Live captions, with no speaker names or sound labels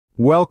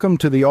Welcome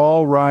to the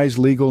All Rise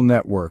Legal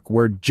Network,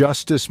 where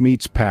justice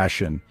meets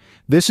passion.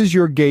 This is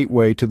your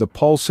gateway to the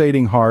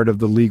pulsating heart of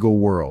the legal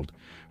world.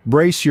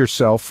 Brace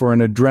yourself for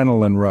an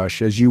adrenaline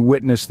rush as you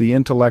witness the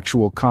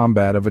intellectual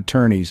combat of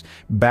attorneys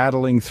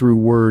battling through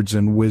words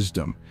and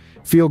wisdom.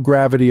 Feel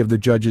gravity of the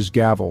judge's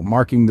gavel,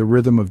 marking the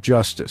rhythm of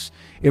justice.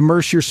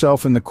 Immerse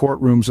yourself in the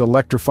courtroom's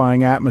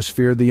electrifying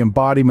atmosphere, the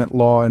embodiment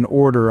law and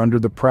order under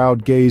the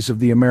proud gaze of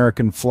the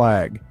American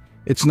flag.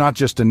 It's not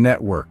just a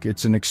network,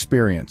 it's an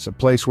experience, a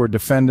place where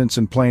defendants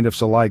and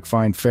plaintiffs alike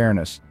find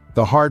fairness.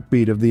 The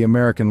heartbeat of the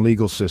American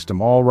legal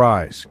system. All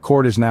rise.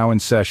 Court is now in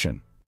session.